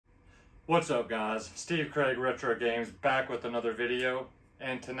What's up guys, Steve Craig Retro Games back with another video,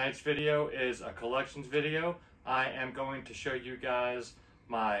 and tonight's video is a collections video. I am going to show you guys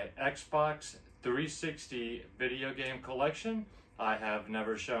my Xbox 360 video game collection. I have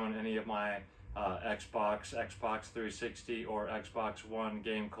never shown any of my Xbox 360 or Xbox One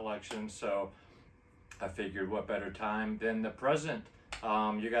game collection, so I figured what better time than the present.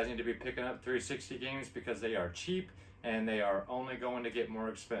 You guys need to be picking up 360 games because they are cheap and they are only going to get more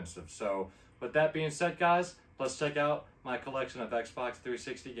expensive. So with that being said guys, let's check out my collection of Xbox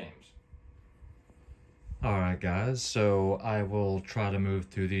 360 games. Alright guys, so I will try to move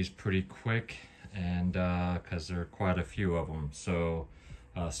through these pretty quick and because there are quite a few of them. So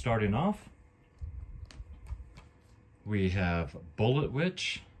starting off, we have Bullet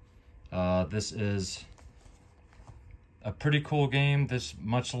Witch. This is a pretty cool game. This,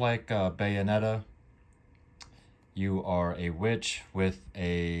 much like Bayonetta, you are a witch with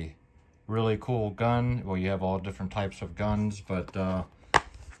a really cool gun. Well, you have all different types of guns, but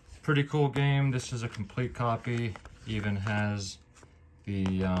pretty cool game. This is a complete copy. Even has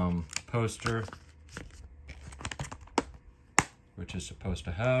the poster, which is supposed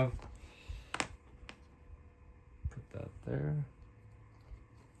to have. Put that there.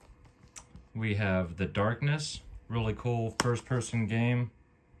 We have The Darkness. Really cool first-person game.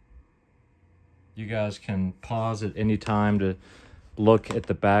 You guys can pause at any time to look at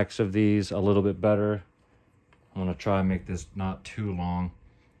the backs of these a little bit better. I'm going to try and make this not too long.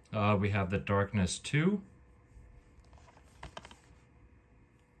 We have The Darkness 2.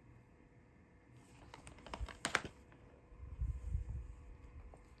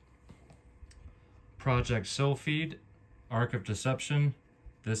 Project Sylphied, Arc of Deception.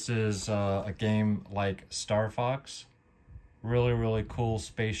 This is a game like Star Fox. Really cool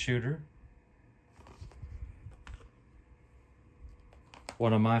space shooter.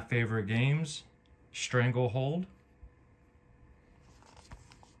 One of my favorite games, Stranglehold.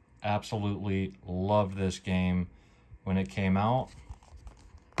 Absolutely loved this game when it came out.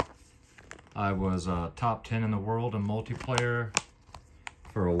 I was top 10 in the world in multiplayer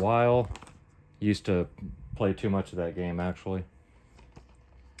for a while. Used to play too much of that game actually.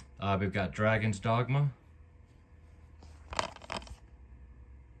 We've got Dragon's Dogma.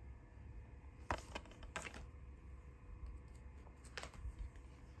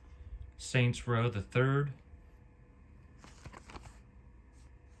 Saints Row the Third.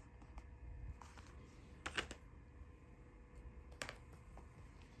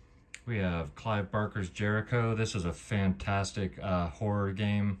 We have Clive Barker's Jericho. This is a fantastic horror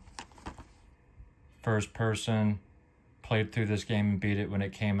game. First person. Played through this game and beat it when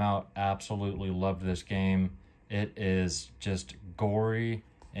it came out. Absolutely loved this game. It is just gory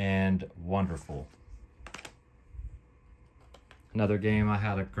and wonderful. Another game I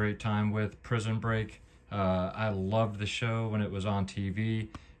had a great time with, Prison Break. I loved the show when it was on TV.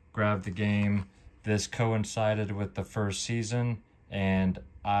 Grabbed the game. This coincided with the first season, and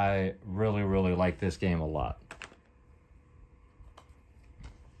I really like this game a lot.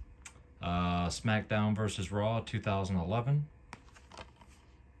 SmackDown vs. Raw 2011.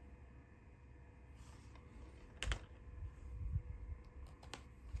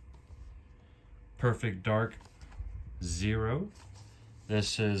 Perfect Dark Zero.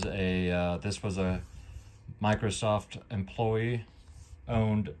 This is a this was a Microsoft employee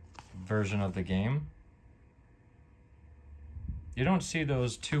owned version of the game. You don't see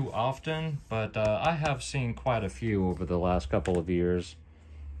those too often, but I have seen quite a few over the last couple of years.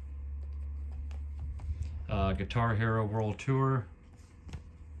 Guitar Hero World Tour.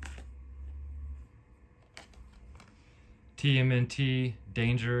 TMNT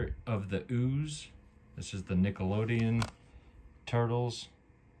Danger of the Ooze. This is the Nickelodeon Turtles.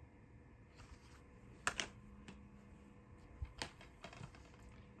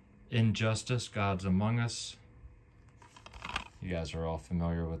 Injustice Gods Among Us. You guys are all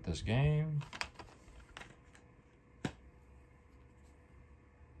familiar with this game.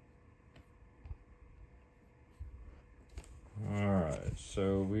 Alright,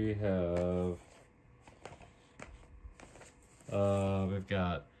 so we have we've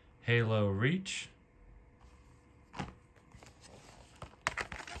got Halo Reach,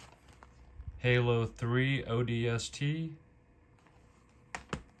 Halo 3 ODST,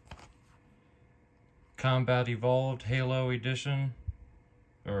 Combat Evolved Halo Edition,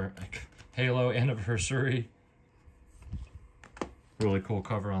 or Halo Anniversary. Really cool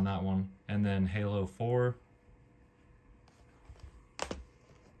cover on that one. And then Halo 4.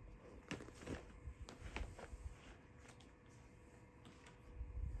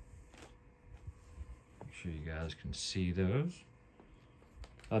 Make sure you guys can see those.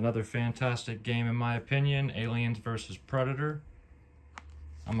 Another fantastic game in my opinion, Aliens vs. Predator.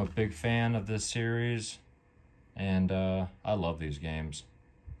 I'm a big fan of this series, and I love these games.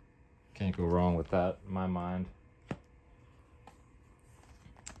 Can't go wrong with that in my mind.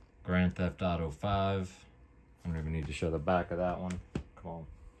 Grand Theft Auto 5. I don't even need to show the back of that one. Come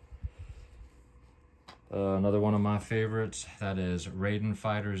on. Another one of my favorites, that is Raiden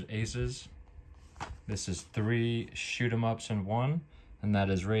Fighters Aces. This is 3 shoot 'em ups in one, and that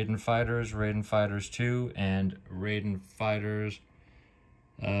is Raiden Fighters 2, and Raiden Fighters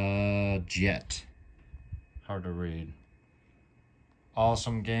Jet. Hard to read.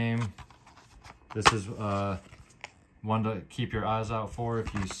 Awesome game. This is one to keep your eyes out for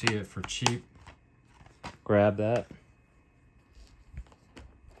if you see it for cheap. Grab that.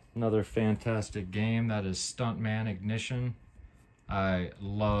 Another fantastic game, that is Stuntman Ignition. I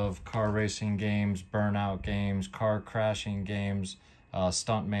love car racing games, burnout games, car crashing games.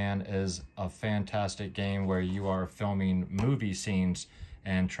 Stuntman is a fantastic game where you are filming movie scenes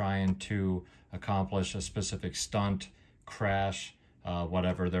and trying to accomplish a specific stunt, crash,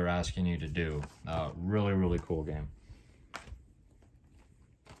 whatever they're asking you to do. Really, really cool game.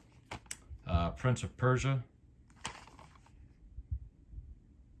 Prince of Persia.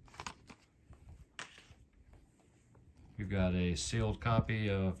 We've got a sealed copy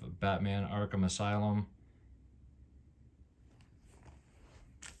of Batman Arkham Asylum.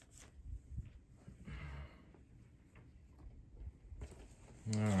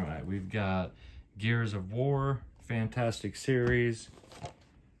 Alright, we've got Gears of War, fantastic series.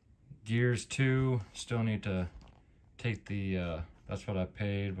 Gears 2, still need to take the, that's what I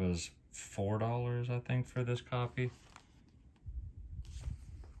paid, was $4, I think, for this copy.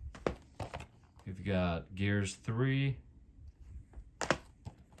 We've got Gears 3.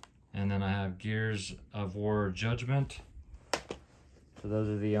 And then I have Gears of War Judgment. So those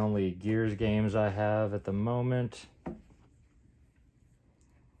are the only Gears games I have at the moment.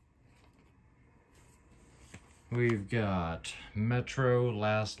 We've got Metro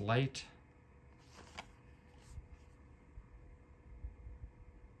Last Light.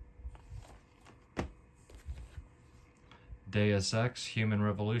 Deus Ex Human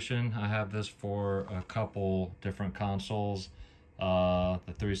Revolution. I have this for a couple different consoles.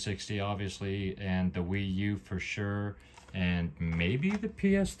 The 360 obviously, and the Wii U for sure, and maybe the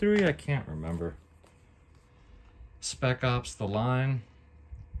PS3, I can't remember. Spec Ops: The Line.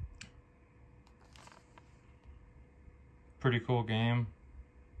 Pretty cool game.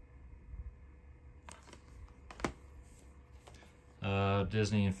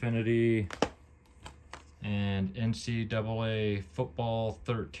 Disney Infinity and NCAA Football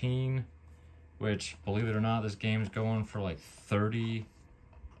 13, which, believe it or not, this game's going for like $30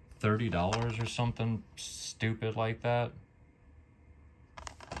 or something stupid like that.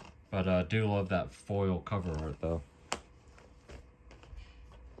 But I do love that foil cover art though.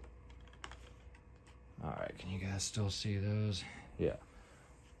 Alright, can you guys still see those? Yeah.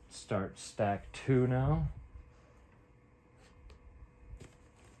 Start stack 2 now.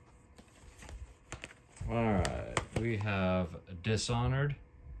 Alright, we have Dishonored.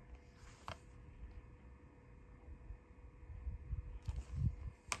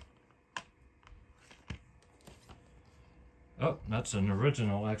 Oh, that's an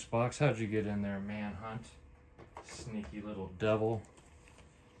original Xbox. How'd you get in there, Manhunt? Sneaky little devil.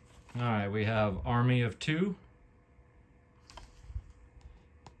 Alright, we have Army of Two.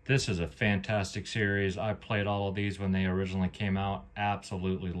 This is a fantastic series. I played all of these when they originally came out.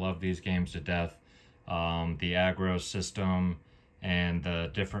 Absolutely love these games to death. The aggro system and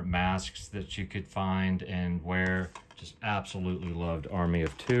the different masks that you could find and wear. Just absolutely loved Army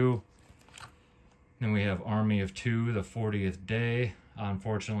of Two. Then we have Army of Two, the 40th Day.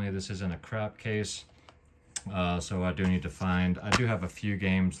 Unfortunately, this is in a crap case. So I do need to find, I do have a few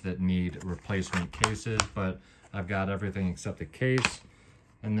games that need replacement cases, but I've got everything except the case.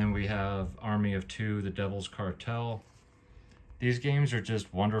 And then we have Army of Two, The Devil's Cartel. These games are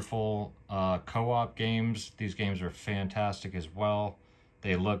just wonderful co-op games. These games are fantastic as well.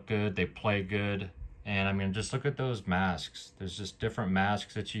 They look good, they play good. And I mean, just look at those masks. There's just different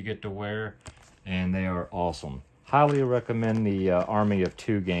masks that you get to wear, and they are awesome. Highly recommend the Army of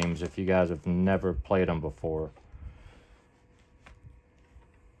Two games if you guys have never played them before.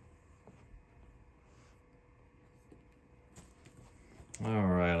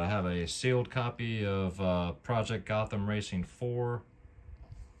 Alright, I have a sealed copy of Project Gotham Racing 4.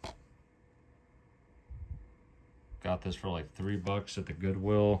 Got this for like $3 at the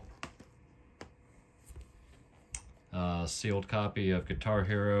Goodwill. Sealed copy of Guitar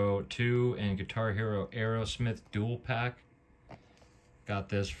Hero 2 and Guitar Hero Aerosmith Dual Pack. Got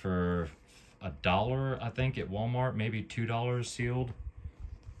this for $1, I think, at Walmart, maybe $2 sealed.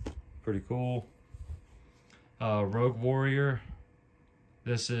 Pretty cool. Rogue Warrior.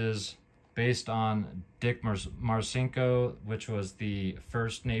 This is based on Dick Marcinko, which was the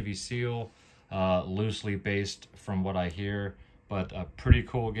first Navy SEAL, loosely based from what I hear, but a pretty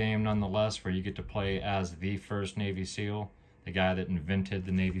cool game nonetheless, where you get to play as the first Navy SEAL, the guy that invented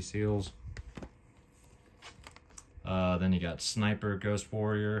the Navy SEALs. Then you got Sniper Ghost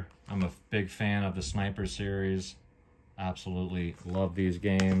Warrior. I'm a big fan of the Sniper series. Absolutely love these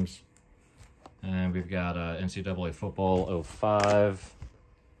games. And we've got NCAA Football 05.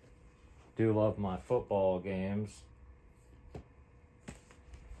 Do love my football games.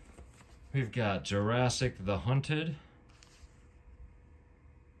 We've got Jurassic the Hunted.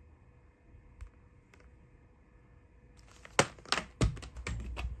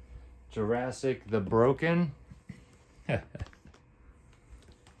 Jurassic the Broken.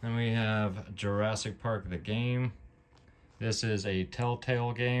 Then we have Jurassic Park the game. This is a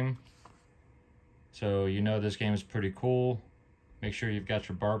Telltale game, so you know this game is pretty cool. Make sure you've got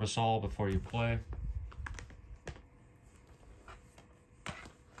your Barbasol before you play.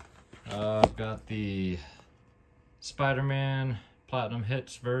 I've got the Spider-Man Platinum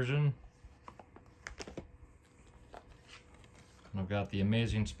Hits version. And I've got the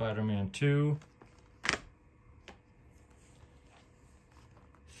Amazing Spider-Man 2.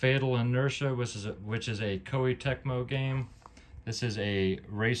 Fatal Inertia, which is a Koei Tecmo game. This is a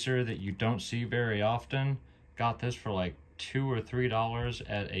racer that you don't see very often. Got this for like $2 or $3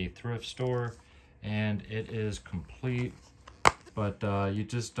 at a thrift store, and it is complete. But you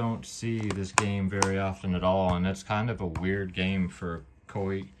just don't see this game very often at all, and it's kind of a weird game for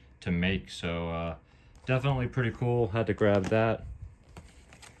Koei to make. So definitely pretty cool. Had to grab that.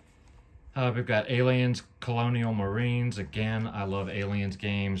 We've got Aliens, Colonial Marines. Again, I love Aliens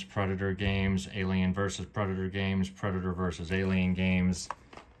games, Predator games, Alien versus Predator games, Predator versus Alien games,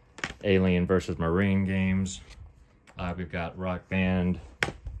 Alien versus Marine games. We've got Rock Band.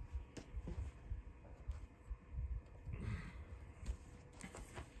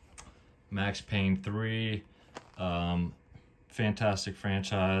 Max Payne 3. Fantastic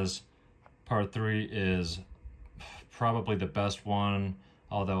franchise. Part 3 is probably the best one,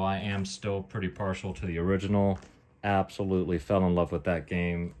 although I am still pretty partial to the original. Absolutely fell in love with that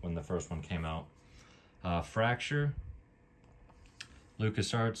game when the first one came out. Fracture.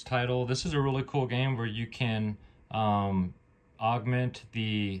 LucasArts title. This is a really cool game where you can augment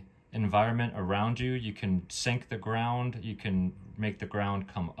the environment around you. You can sink the ground. You can make the ground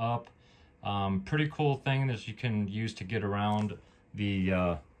come up. Pretty cool thing that you can use to get around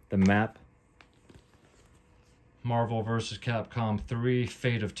the map. Marvel vs. Capcom 3,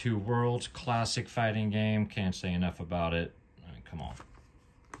 Fate of Two Worlds, classic fighting game. Can't say enough about it. I mean, come on.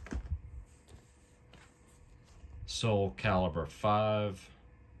 Soul Calibur 5,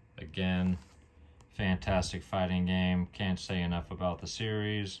 again, fantastic fighting game. Can't say enough about the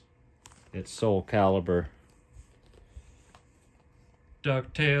series. It's Soul Calibur.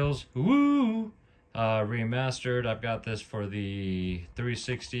 DuckTales, woo! Remastered. I've got this for the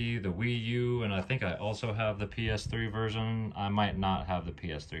 360, the Wii U, and I think I also have the PS3 version. I might not have the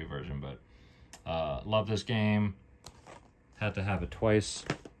PS3 version, but love this game. Had to have it twice.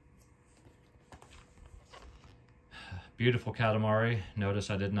 Beautiful Katamari. Notice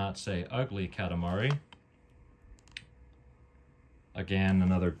I did not say ugly Katamari. Again,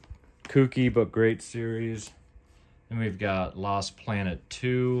 another kooky but great series. And we've got Lost Planet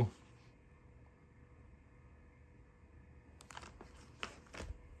 2.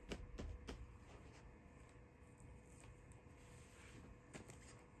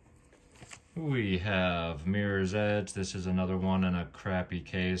 We have Mirror's Edge. This is another one in a crappy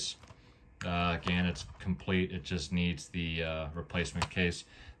case. Again, it's complete. It just needs the replacement case.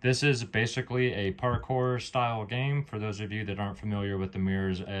 This is basically a parkour style game for those of you that aren't familiar with the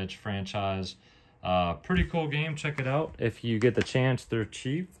Mirror's Edge franchise. Pretty cool game. Check it out if you get the chance. They're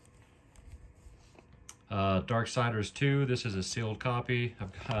cheap. Darksiders 2. This is a sealed copy.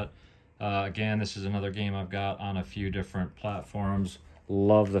 I've got, again, this is another game I've got on a few different platforms.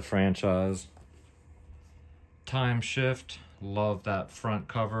 Love the franchise. Time Shift. Love that front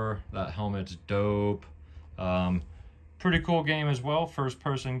cover. That helmet's dope. Pretty cool game as well. First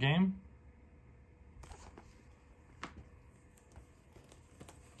person game.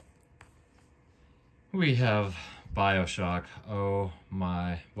 We have BioShock. Oh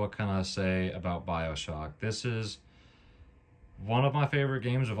my, what can I say about BioShock? This is one of my favorite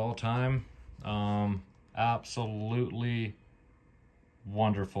games of all time. Absolutely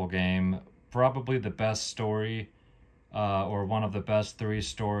wonderful game. Probably the best story or one of the best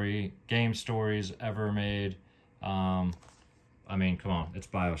game stories ever made. I mean, come on, it's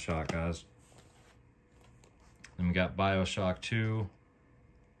BioShock, guys. Then we got BioShock 2.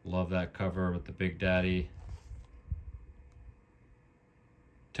 Love that cover with the Big Daddy.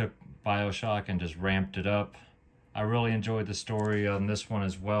 Took BioShock and just ramped it up. I really enjoyed the story on this one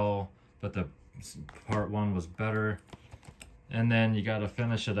as well, but the part 1 was better. And then you got to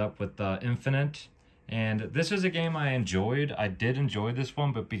finish it up with Infinite. And this is a game I enjoyed. I did enjoy this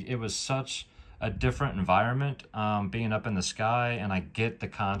one, but it was such a different environment, being up in the sky, and I get the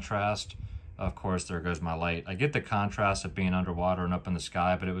contrast. Of course, there goes my light. I get the contrast of being underwater and up in the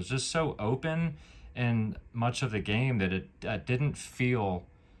sky, but it was just so open in much of the game that it didn't feel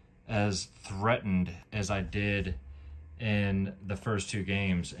as threatened as I did in the first 2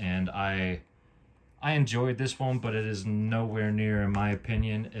 games. And I enjoyed this one, but it is nowhere near, in my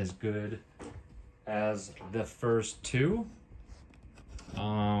opinion, as good as the first 2.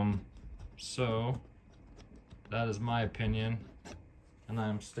 So that is my opinion, and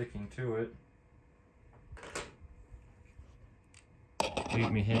I'm sticking to it.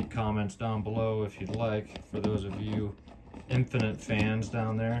 Leave me hint comments down below if you'd like, for those of you Infinite fans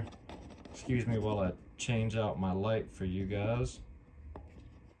down there. Excuse me while I change out my light for you guys.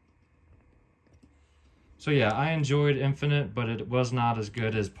 So yeah, I enjoyed Infinite, but it was not as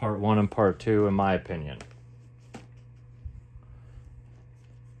good as part 1 and part 2, in my opinion.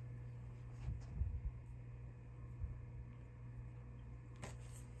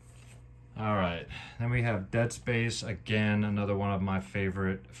 All right, then we have Dead Space, again, another one of my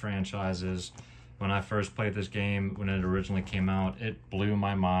favorite franchises. When I first played this game, when it originally came out, it blew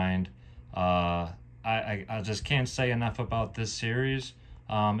my mind. I just can't say enough about this series,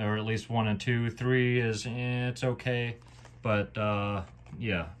 or at least 1 and 2. 3 is, it's okay, but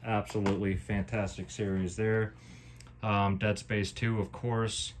yeah, absolutely fantastic series there. Dead Space 2, of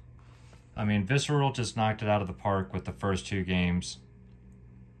course. I mean, Visceral just knocked it out of the park with the first 2 games.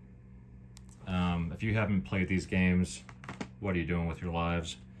 If you haven't played these games, what are you doing with your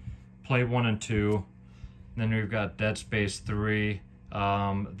lives? Play 1 and 2. Then we've got Dead Space 3.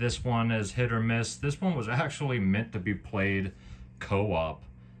 This one is hit or miss. This one was actually meant to be played co-op.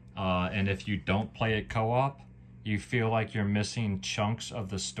 And if you don't play it co-op, you feel like you're missing chunks of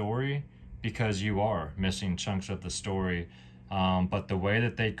the story, because you are missing chunks of the story. But the way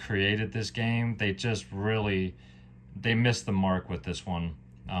that they created this game, they just really, they missed the mark with this one.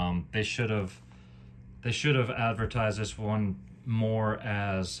 They should have advertised this one more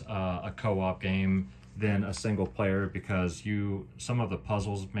as a co-op game than a single player, because some of the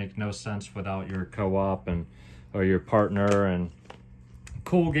puzzles make no sense without your co-op or your partner. And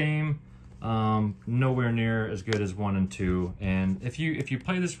cool game, nowhere near as good as 1 and 2. And if you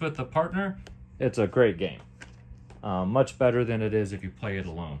play this with a partner, it's a great game. Much better than it is if you play it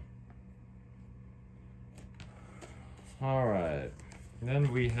alone. All right.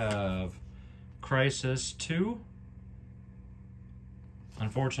 Then we have Crysis 2.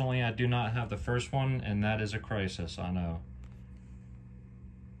 Unfortunately, I do not have the first one, and that is a Crysis, I know.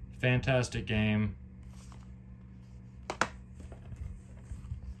 Fantastic game.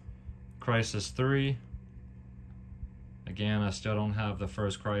 Crysis 3. Again, I still don't have the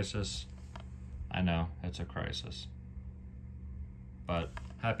first Crysis. I know, it's a Crysis. But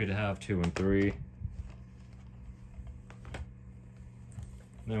happy to have 2 and 3.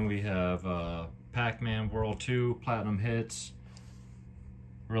 Then we have Pac-Man World 2, Platinum Hits.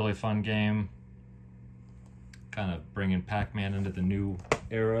 Really fun game. Kind of bringing Pac-Man into the new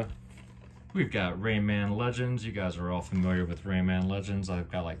era. We've got Rayman Legends. You guys are all familiar with Rayman Legends. I've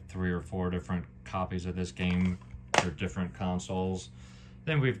got like 3 or 4 different copies of this game for different consoles.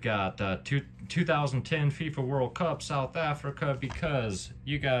 Then we've got 2010 FIFA World Cup South Africa, because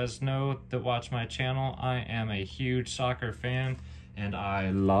you guys know that watch my channel, I am a huge soccer fan and I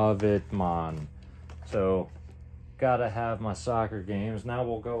love it, man. So gotta have my soccer games. Now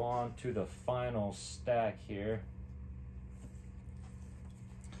we'll go on to the final stack here.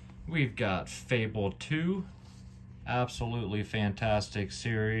 We've got Fable 2, absolutely fantastic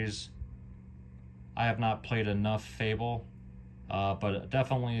series. I have not played enough Fable, but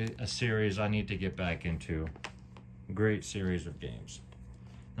definitely a series I need to get back into. Great series of games.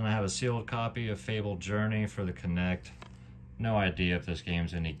 Then I have a sealed copy of Fable Journey for the Kinect. No idea if this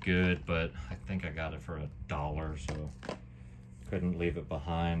game's any good, but I think I got it for $1, so couldn't leave it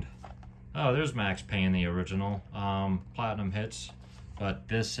behind. Oh, there's Max Payne, the original. Platinum Hits. But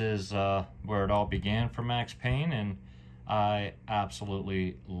this is where it all began for Max Payne, and I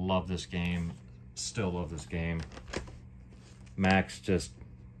absolutely love this game. Still love this game. Max just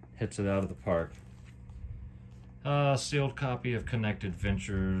hits it out of the park. Sealed copy of Connected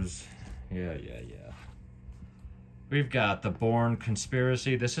Ventures. Yeah. We've got The Bourne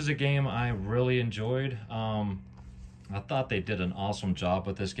Conspiracy. This is a game I really enjoyed. I thought they did an awesome job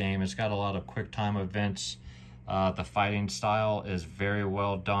with this game. It's got a lot of quick time events. The fighting style is very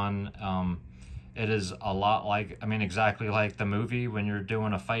well done. It is a lot like, exactly like the movie when you're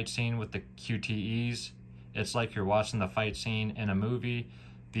doing a fight scene with the QTEs. It's like you're watching the fight scene in a movie.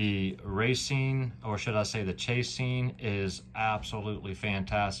 The race scene, or should I say the chase scene, is absolutely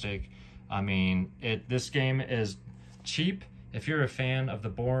fantastic. This game is cheap. If you're a fan of the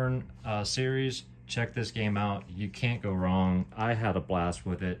Bourne series, check this game out. You can't go wrong. I had a blast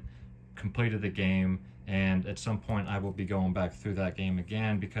with it, completed the game, and at some point I will be going back through that game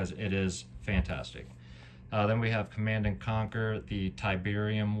again because it is fantastic. Then we have Command & Conquer, the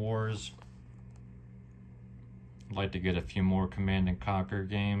Tiberium Wars. I'd like to get a few more Command & Conquer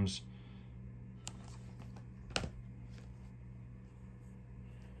games.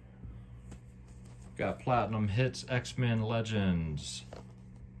 Got Platinum Hits X-Men Legends.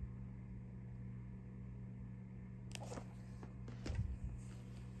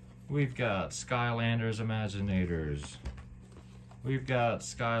 We've got Skylanders Imaginators. We've got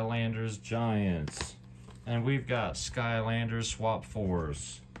Skylanders Giants. And we've got Skylanders Swap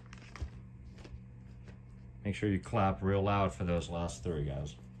Force. Make sure you clap real loud for those last three,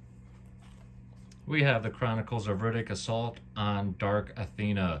 guys. We have the Chronicles of Riddick Assault on Dark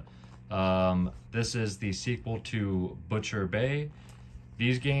Athena. This is the sequel to Butcher Bay.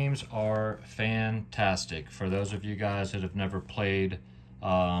 These games are fantastic. For those of you guys that have never played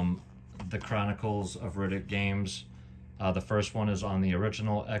the Chronicles of Riddick games, the first one is on the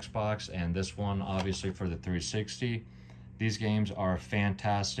original Xbox, and this one obviously for the 360. These games are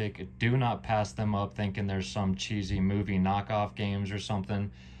fantastic. Do not pass them up thinking there's some cheesy movie knockoff games or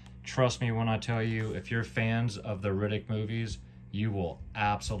something. Trust me when I tell you, if you're fans of the Riddick movies, you will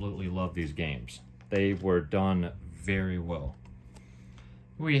absolutely love these games. They were done very well.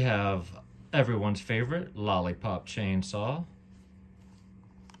 We have everyone's favorite, Lollipop Chainsaw.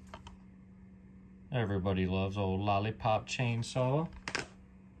 Everybody loves old Lollipop Chainsaw.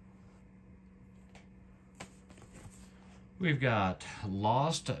 We've got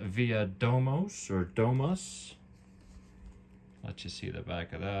Lost Via Domos, or Domus. Let you see the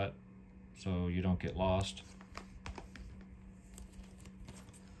back of that so you don't get lost.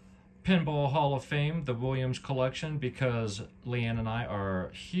 Pinball Hall of Fame, the Williams Collection, because Leanne and I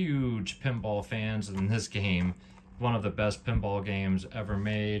are huge pinball fans in this game. One of the best pinball games ever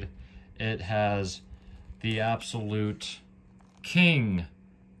made. It has the absolute king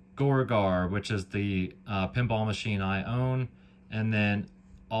Gorgar, which is the pinball machine I own, and then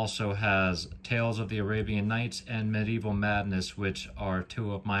also has Tales of the Arabian Nights and Medieval Madness, which are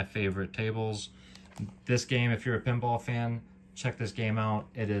two of my favorite tables. This game, if you're a pinball fan, check this game out.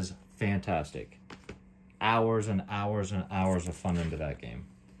 It is fantastic. Hours and hours and hours of fun into that game.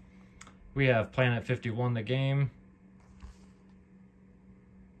 We have Planet 51, the game.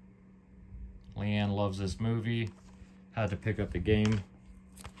 Leanne loves this movie. Had to pick up the game.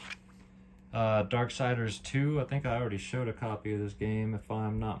 Darksiders 2, I think I already showed a copy of this game, if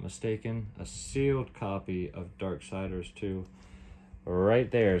I'm not mistaken. A sealed copy of Darksiders 2.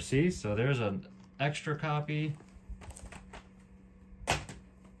 Right there, see? So there's an extra copy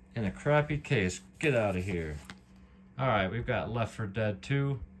in a crappy case. Get out of here. Alright, we've got Left 4 Dead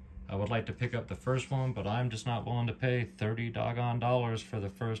 2. I would like to pick up the first one, but I'm just not willing to pay $30 for the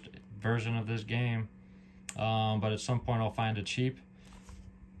first version of this game. But at some point I'll find it cheap.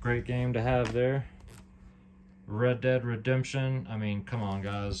 Great game to have there. Red Dead Redemption. I mean, come on,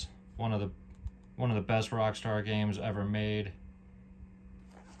 guys. One of the best Rockstar games ever made.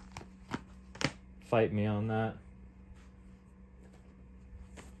 Fight me on that.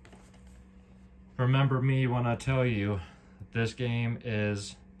 Remember me when I tell you this game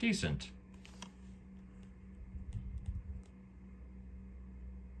is decent.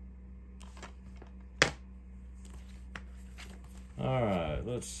 Alright,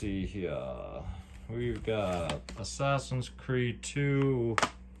 let's see here. We've got Assassin's Creed 2,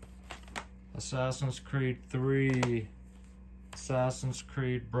 Assassin's Creed 3, Assassin's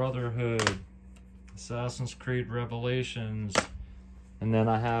Creed Brotherhood, Assassin's Creed Revelations, and then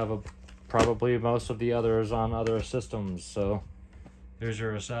I have probably most of the others on other systems. So there's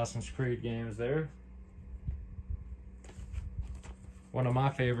your Assassin's Creed games there. One of my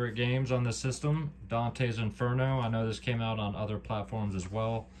favorite games on the system, Dante's Inferno. I know this came out on other platforms as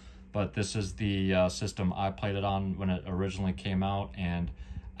well, but this is the system I played it on when it originally came out, and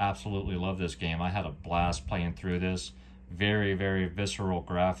absolutely love this game. I had a blast playing through this. Very, very visceral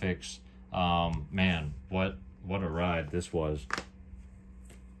graphics. Man, what what a ride this was.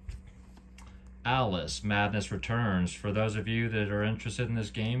 Alice Madness Returns. For those of you that are interested in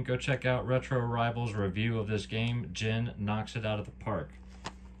this game, go check out Retro Rivals' review of this game. Jen knocks it out of the park.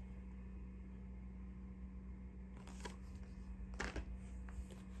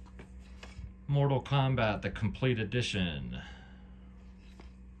 Mortal Kombat, the Complete Edition.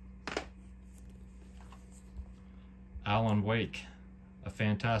 Alan Wake, a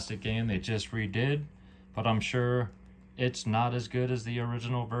fantastic game they just redid, but I'm sure it's not as good as the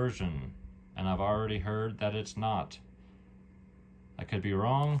original version. And I've already heard that it's not. I could be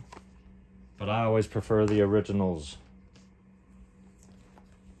wrong, but I always prefer the originals.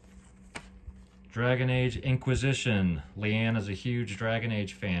 Dragon Age Inquisition. Leanne is a huge Dragon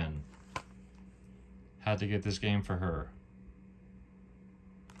Age fan. Had to get this game for her.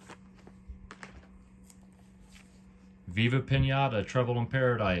 Viva Pinata, Trouble in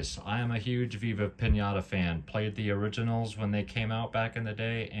Paradise. I am a huge Viva Pinata fan. Played the originals when they came out back in the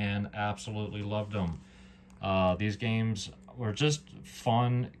day and absolutely loved them. These games were just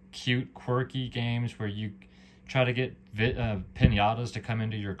fun, cute, quirky games where you try to get pinatas to come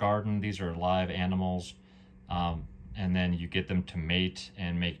into your garden. These are live animals. And then you get them to mate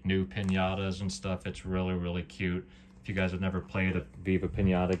and make new pinatas and stuff. It's really, really cute. If you guys have never played a Viva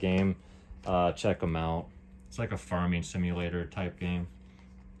Pinata game, check them out. It's like a farming simulator type game.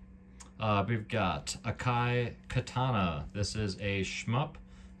 We've got Akai Katana. This is a shmup.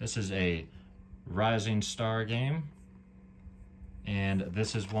 This is a Rising Star game. And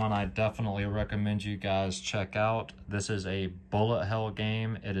this is one I definitely recommend you guys check out. This is a bullet hell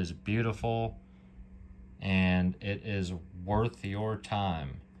game. It is beautiful. And it is worth your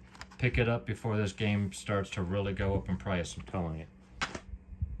time. Pick it up before this game starts to really go up in price, I'm telling you.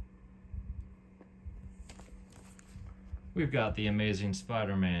 We've got The Amazing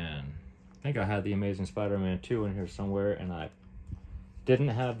Spider-Man. I think I had The Amazing Spider-Man 2 in here somewhere, and I didn't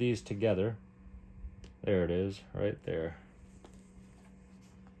have these together. There it is, right there.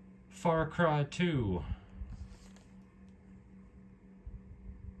 Far Cry 2.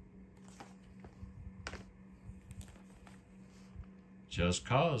 Just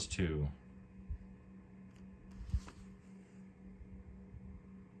Cause 2.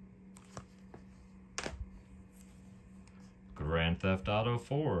 Grand Theft Auto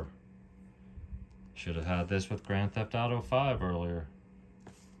 4. Should have had this with Grand Theft Auto 5 earlier.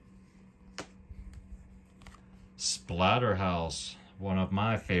 Splatterhouse, one of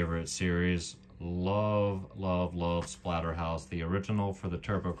my favorite series. Love, love, love Splatterhouse. The original for the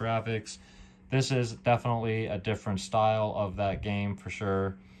TurboGrafx. This is definitely a different style of that game for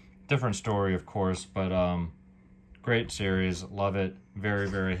sure. Different story, of course, but great series. Love it. Very,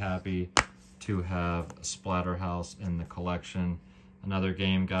 very happy to have Splatterhouse in the collection. Another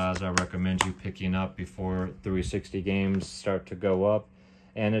game, guys, I recommend you picking up before 360 games start to go up.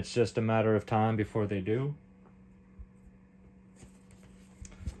 And it's just a matter of time before they do.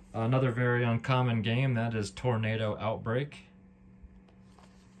 Another very uncommon game, that is Tornado Outbreak.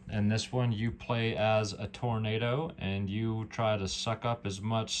 And this one, you play as a tornado and you try to suck up as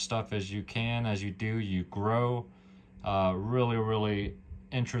much stuff as you can. As you do, you grow. Really, really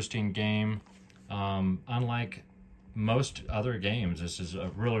interesting game. Unlike most other games, this is a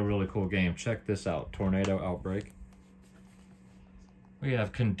really, really cool game. Check this out, Tornado Outbreak. We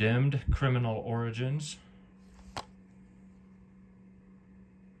have Condemned Criminal Origins.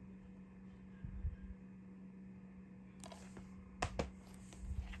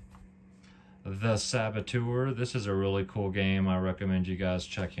 The Saboteur. This is a really cool game. I recommend you guys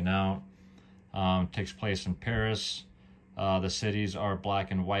checking out. Takes place in Paris. The cities are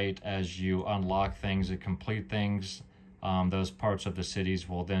black and white. As you unlock things and complete things, those parts of the cities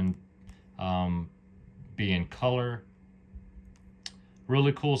will then be in color.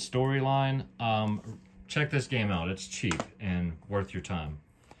 Really cool storyline. Check this game out. It's cheap and worth your time.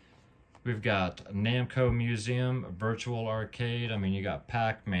 We've got Namco Museum, Virtual Arcade. I mean, you got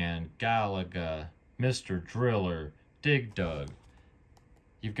Pac-Man, Galaga, Mr. Driller, Dig Dug.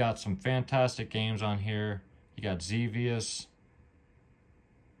 You've got some fantastic games on here. You got Xevious,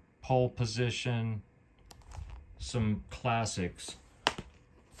 Pole Position, some classics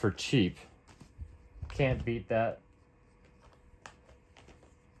for cheap. Can't beat that.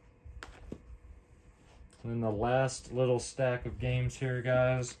 And then the last little stack of games here,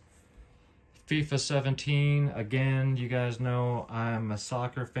 guys. FIFA 17, again, you guys know I'm a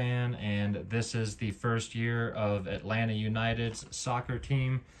soccer fan, and this is the first year of Atlanta United's soccer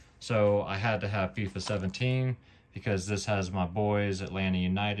team, so I had to have FIFA 17 because this has my boys Atlanta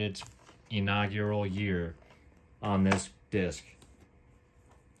United's inaugural year on this disc.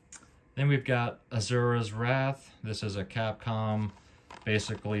 Then we've got Asura's Wrath. This is a Capcom.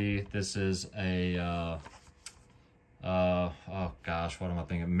 Basically, this is a, oh gosh, what am I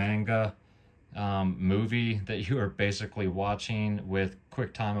thinking? Manga movie that you are basically watching with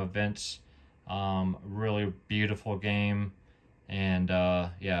quick time events. Really beautiful game. And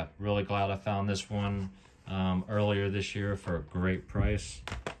yeah, really glad I found this one earlier this year for a great price.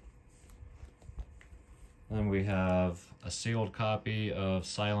 Then we have a sealed copy of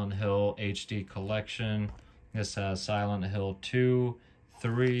Silent Hill HD Collection. This has Silent Hill 2,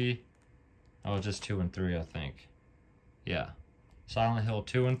 3, oh, just 2 and 3, I think. Yeah, Silent Hill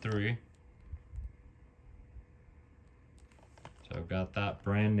 2 and 3. So I've got that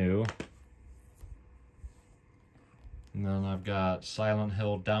brand new. And then I've got Silent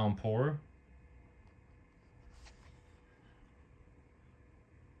Hill Downpour.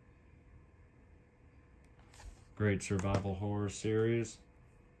 Great survival horror series.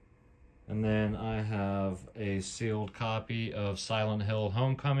 And then I have a sealed copy of Silent Hill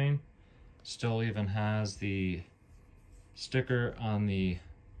Homecoming. Still even has the sticker on the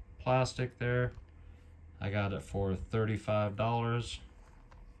plastic there. I got it for $35.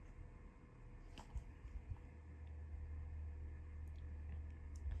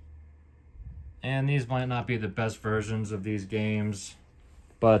 And these might not be the best versions of these games,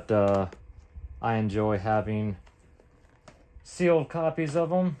 but I enjoy having sealed copies of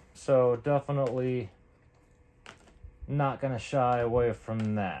them, so definitely not gonna shy away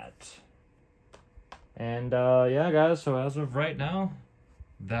from that. And yeah guys, so as of right now,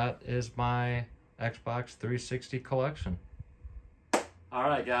 that is my Xbox 360 collection.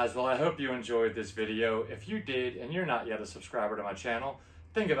 Alright guys, well I hope you enjoyed this video. If you did and you're not yet a subscriber to my channel,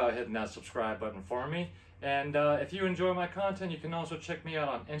 think about hitting that subscribe button for me. And if you enjoy my content, you can also check me out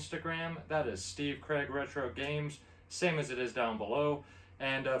on Instagram. That is Steve Craig Retro Games, same as it is down below.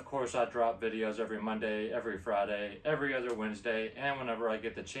 And of course, I drop videos every Monday, every Friday, every other Wednesday, and whenever I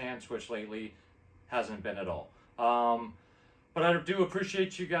get the chance, which lately hasn't been at all. But I do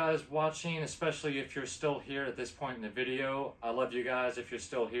appreciate you guys watching, especially if you're still here at this point in the video. I love you guys. If you're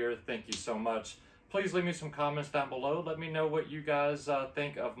still here, thank you so much. Please leave me some comments down below. Let me know what you guys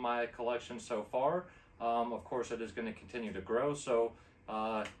think of my collection so far. Of course, it is going to continue to grow, so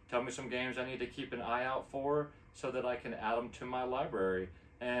tell me some games I need to keep an eye out for so that I can add them to my library.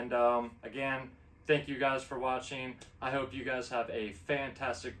 And again, thank you guys for watching. I hope you guys have a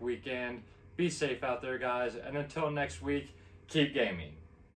fantastic weekend. Be safe out there, guys, and until next week, keep gaming.